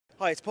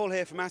Hi, it's Paul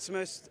here from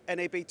Atomos,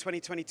 NAB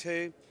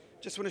 2022.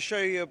 Just want to show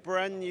you a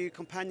brand new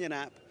companion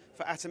app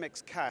for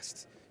AtomX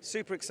Cast.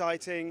 Super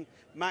exciting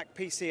Mac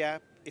PC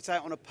app. It's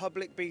out on a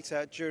public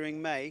beta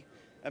during May.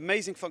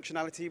 Amazing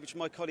functionality, which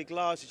my colleague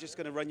Lars is just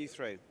going to run you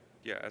through.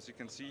 Yeah, as you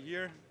can see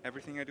here,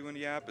 everything I do in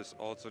the app is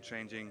also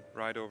changing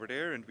right over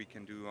there, and we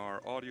can do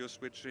our audio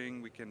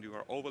switching, we can do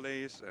our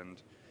overlays,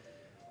 and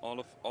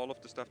all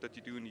of the stuff that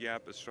you do in the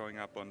app is showing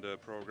up on the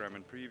program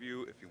in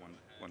preview if you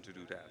want to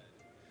do that.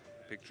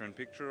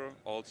 Picture-in-picture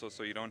also,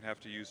 so you don't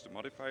have to use the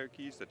modifier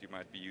keys that you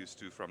might be used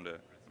to from the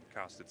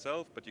cast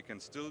itself, but you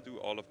can still do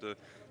all of the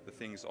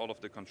things, all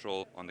of the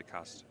control on the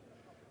cast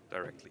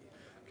directly.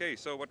 Okay,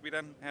 so what we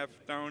then have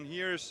down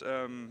here is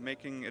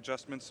making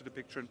adjustments to the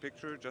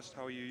picture-in-picture, just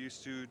how you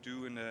used to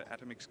do in the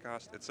AtomX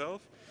cast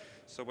itself.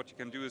 So what you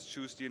can do is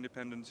choose the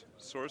independent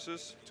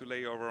sources to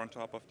lay over on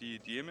top of the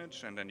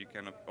image, and then you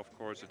can of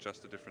course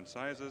adjust the different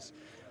sizes,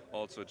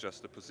 also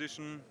adjust the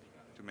position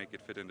to make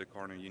it fit in the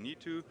corner you need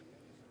to.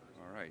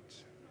 All right.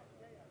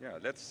 Yeah,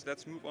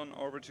 let's move on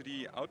over to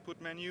the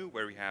output menu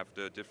where we have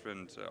the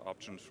different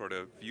options for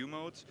the view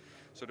modes.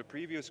 So the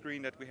preview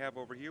screen that we have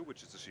over here,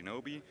 which is a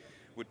Shinobi,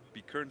 would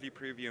be currently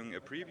previewing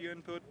a preview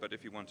input, but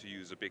if you want to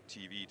use a big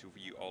TV to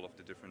view all of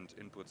the different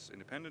inputs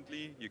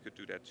independently, you could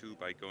do that too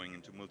by going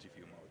into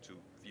multi-view mode to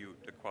view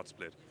the quad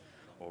split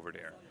over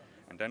there.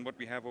 And then what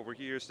we have over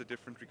here is the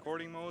different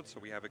recording modes. So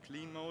we have a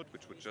clean mode,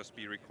 which would just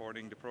be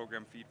recording the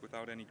program feed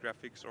without any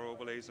graphics or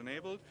overlays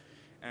enabled.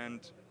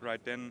 And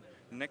right then,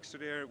 next to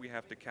there, we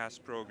have the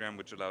cast program,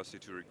 which allows you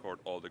to record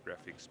all the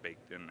graphics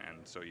baked in. And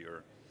so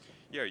you're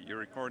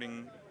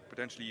recording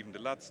potentially even the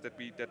LUTs that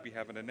we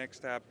have in the next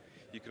tab.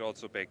 You could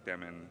also bake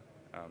them in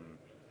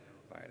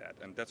by that.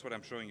 And that's what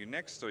I'm showing you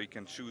next. So you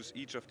can choose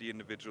each of the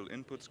individual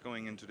inputs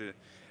going into the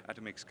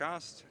AtomX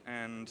cast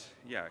and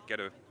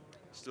get a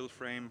still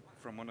frame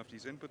from one of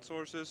these input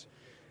sources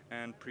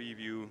and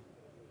preview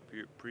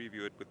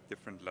it with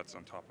different LUTs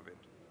on top of it.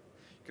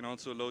 You can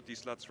also load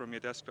these LUTs from your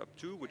desktop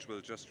too, which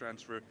will just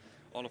transfer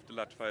all of the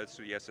LUT files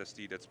to the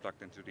SSD that's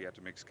plugged into the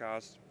AtomX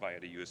cast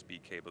via the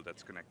USB cable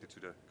that's connected to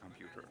the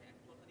computer.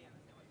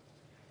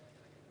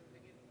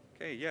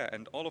 Okay, yeah,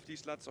 and all of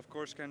these LUTs of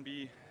course can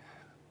be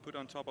put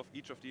on top of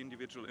each of the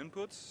individual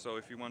inputs. So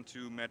if you want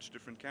to match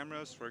different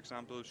cameras, for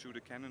example, shoot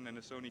a Canon and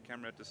a Sony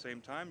camera at the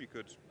same time, you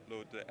could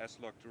load the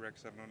S-Log to Rec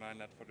 709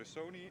 LUT for the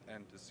Sony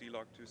and the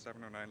C-Log to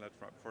 709 LUT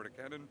for the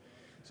Canon.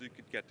 So you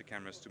could get the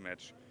cameras to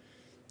match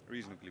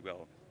reasonably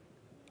well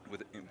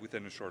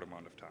within a short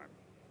amount of time.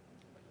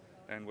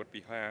 And what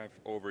we have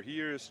over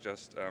here is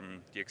just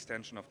the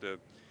extension of the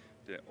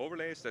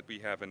overlays that we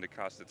have in the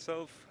cast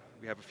itself.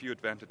 We have a few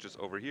advantages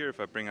over here.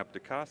 If I bring up the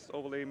cast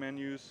overlay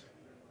menus,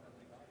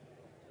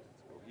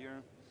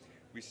 here,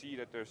 we see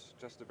that there's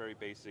just a very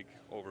basic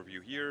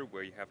overview here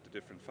where you have the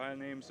different file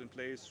names in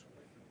place,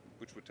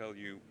 which would tell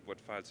you what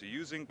files you're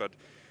using, but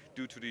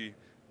due to the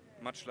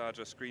much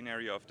larger screen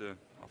area of the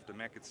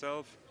Mac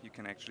itself, you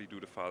can actually do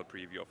the file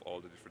preview of all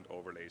the different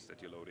overlays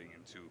that you're loading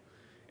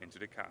into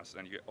the cast.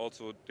 And you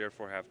also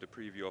therefore have the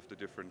preview of the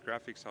different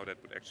graphics, how that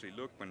would actually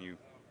look when you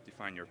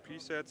define your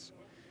presets,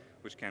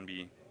 which can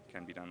be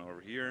done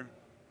over here.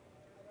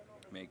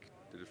 Make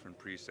the different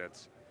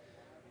presets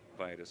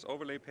via this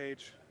overlay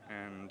page,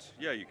 and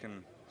you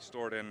can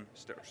store them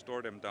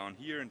down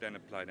here and then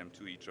apply them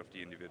to each of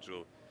the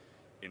individual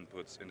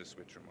inputs in the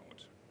switcher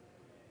mode.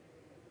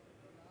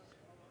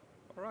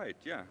 All right,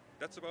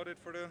 that's about it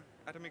for the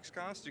AtomX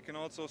cast. You can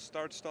also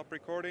stop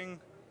recording,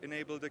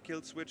 enable the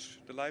kill switch,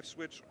 the live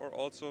switch, or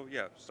also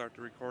start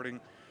the recording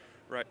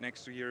right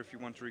next to here if you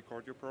want to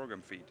record your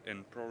program feed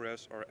in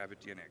ProRes or Avid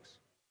DNX.